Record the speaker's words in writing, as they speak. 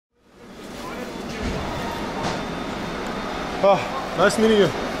Oh, nice meeting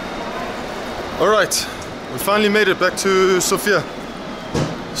you. Alright, we finally made it back to Sofia.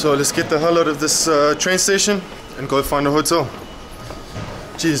 So let's get the hell out of this train station and go find a hotel.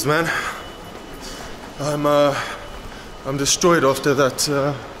 Jeez, man. I'm destroyed after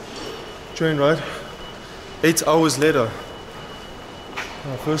that train ride. 8 hours later.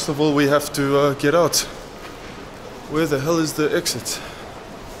 First of all, we have to get out. Where the hell is the exit?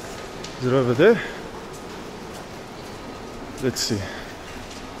 Is it over there? Let's see.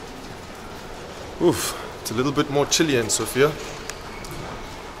 Oof, it's a little bit more chilly in Sofia.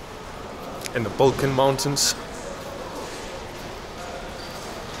 In the Balkan mountains.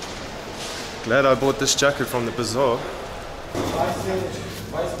 Glad I bought this jacket from the bazaar.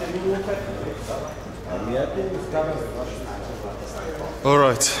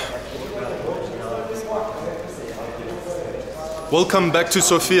 Alright. Welcome back to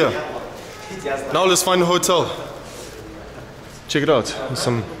Sofia. Now let's find a hotel. Check it out. There's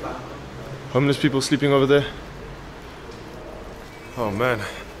some homeless people sleeping over there. Oh man.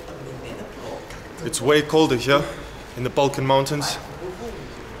 It's way colder here in the Balkan mountains.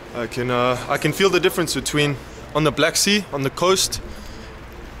 I can feel the difference between on the Black Sea, on the coast,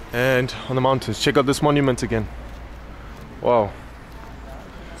 and on the mountains. Check out this monument again. Wow.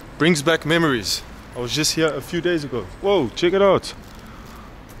 Brings back memories. I was just here a few days ago. Whoa, check it out.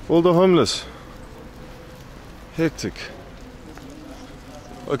 All the homeless. Hectic.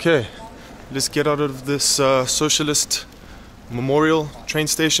 Okay, let's get out of this socialist memorial train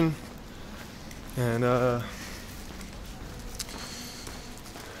station and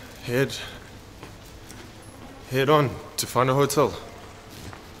head on to find a hotel.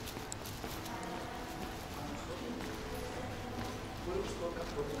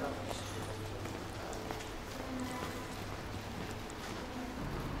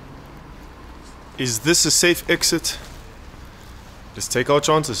 Is this a safe exit? Let's take our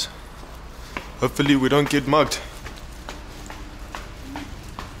chances. Hopefully we don't get mugged.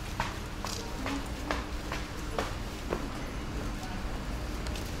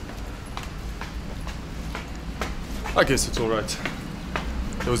 I guess it's alright.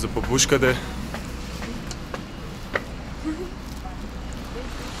 There was a babushka there.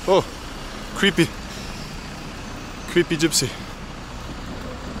 Oh, creepy. Creepy gypsy.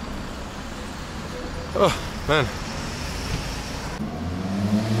 Oh, man.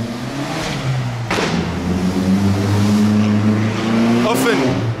 Often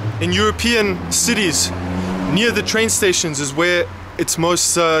in European cities, near the train stations is where it's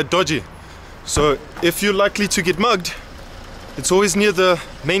most dodgy. So if you're likely to get mugged, it's always near the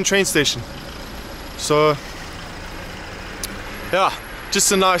main train station. So yeah,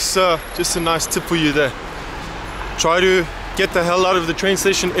 just a nice tip for you there. Try to get the hell out of the train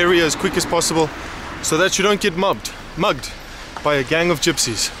station area as quick as possible so that you don't get mugged by a gang of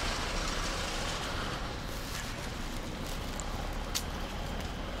gypsies.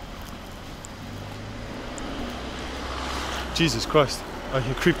 Jesus Christ, I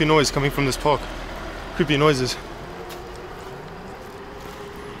hear creepy noise coming from this park. Creepy noises.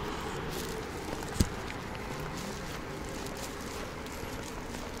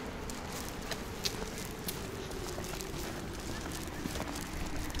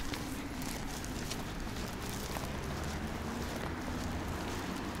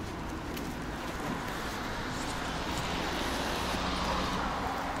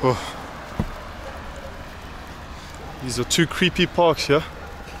 Oh. These are two creepy parks here.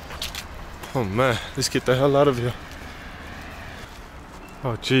 Oh man, let's get the hell out of here.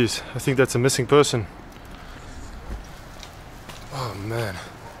 Oh jeez, I think that's a missing person. Oh man.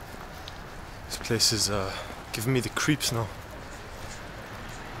 This place is giving me the creeps now.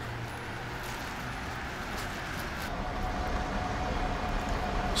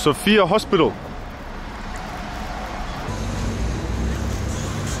 Sofia Hospital.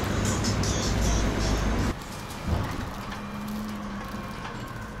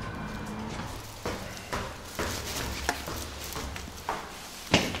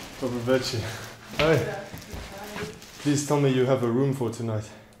 Hi. Please tell me you have a room for tonight.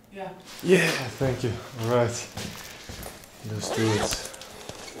 Yeah. Yeah, thank you. Alright. Let's do it.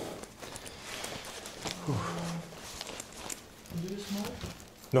 Whew. Do you smoke?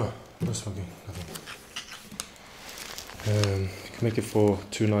 No, no smoking, nothing. You can make it for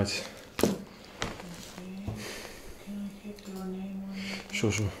 2 nights. Okay. Can I get your name on it?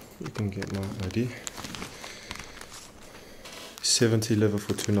 Sure. You can get my ID. 70 level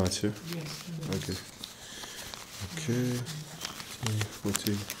for 2 nights, yeah? Yes. Okay. Okay.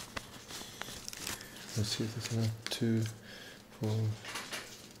 40. Let's see if there's enough. 2, 4,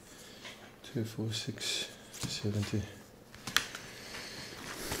 2, 4, 6, 70.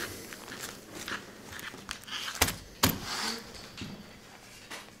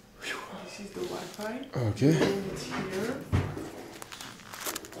 Okay. It's here.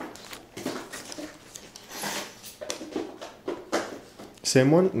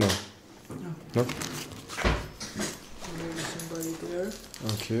 Same one? No. No. No? Maybe somebody there.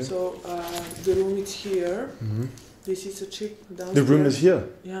 Okay. So the room is here. Mm-hmm. This is a chick downstairs. The room is here?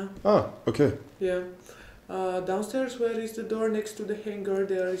 Yeah. Ah, okay. Yeah. Downstairs, where is the door next to the hanger,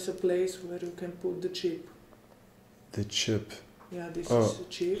 there is a place where you can put the chip. The chip. Yeah, this Oh, is a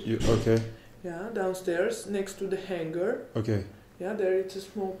chip. Okay. Yeah, downstairs, next to the hanger. Okay. Yeah, there is a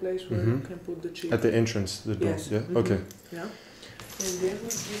small place where you can put the chip. At the entrance, the door. Yes. Yeah? Mhm. Okay. Yeah. And then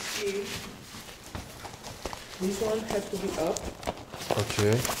with this key, this one has to be up.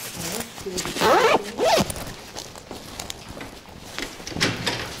 Okay. Yeah, so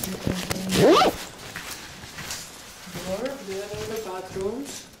the door, there are the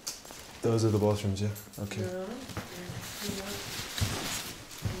bathrooms. Those are the bathrooms, yeah? Okay. Yeah.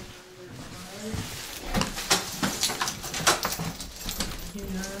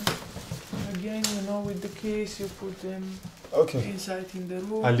 Here. Again, you know, with the keys, you put them Okay. inside in the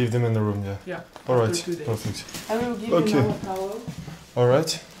room. I leave them in the room, yeah? Yeah. Alright, after 2 days. perfect. I will give Okay. you now a towel. Alright.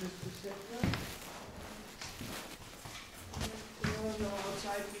 Just a second. No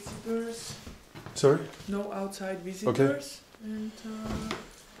outside visitors. Sorry? No outside visitors. And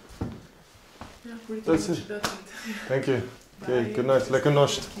yeah, pretty That's much it. that's it. Thank you. Okay, Bye. good night. Lekker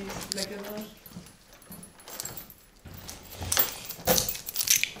nost. Lekker nost.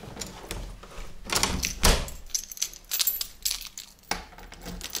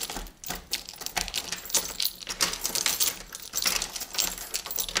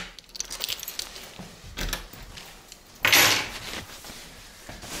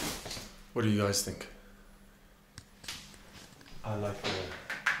 What do you guys think? I like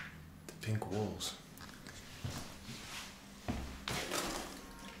the pink walls.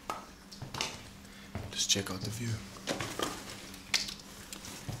 Just check out the view.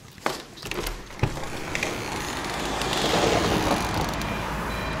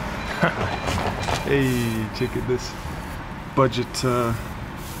 Hey, check out this budget.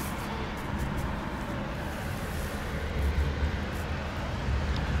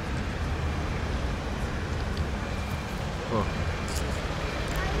 Oh.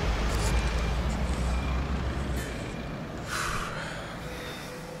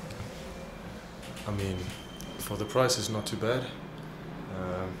 I mean, for the price, it's not too bad.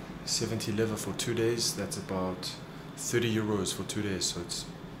 70 lever for 2 days, that's about 30 euros for 2 days, so it's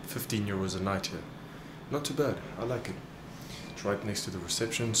 15 euros a night here. Not too bad, I like it. It's right next to the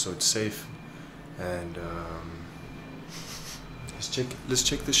reception, so it's safe. And let's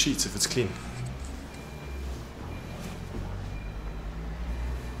check the sheets if it's clean.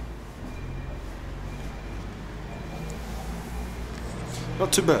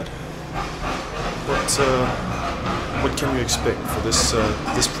 Not too bad. What can you expect for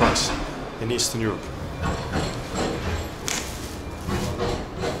this price in Eastern Europe?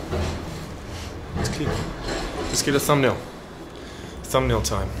 It's clean. Let's get a thumbnail. Thumbnail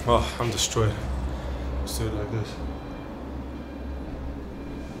time. Oh, I'm destroyed. Let's do it like this.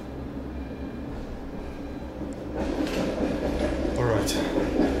 Alright.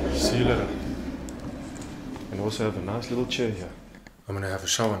 See you later. And also have a nice little chair here. I'm gonna have a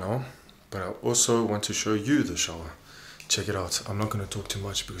shower now, but I also want to show you the shower. Check it out. I'm not gonna talk too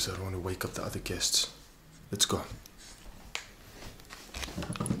much because I don't want to wake up the other guests. Let's go.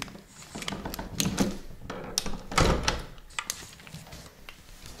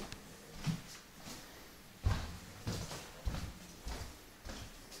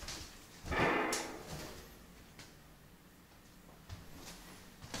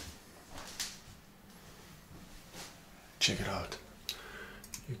 Check it out.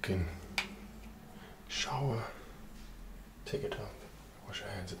 You can shower, take it up, wash your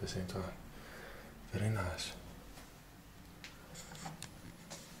hands at the same time. Very nice.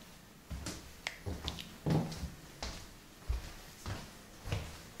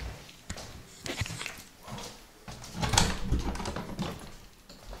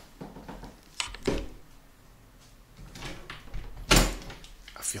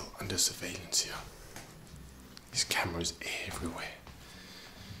 I feel under surveillance here. These cameras everywhere.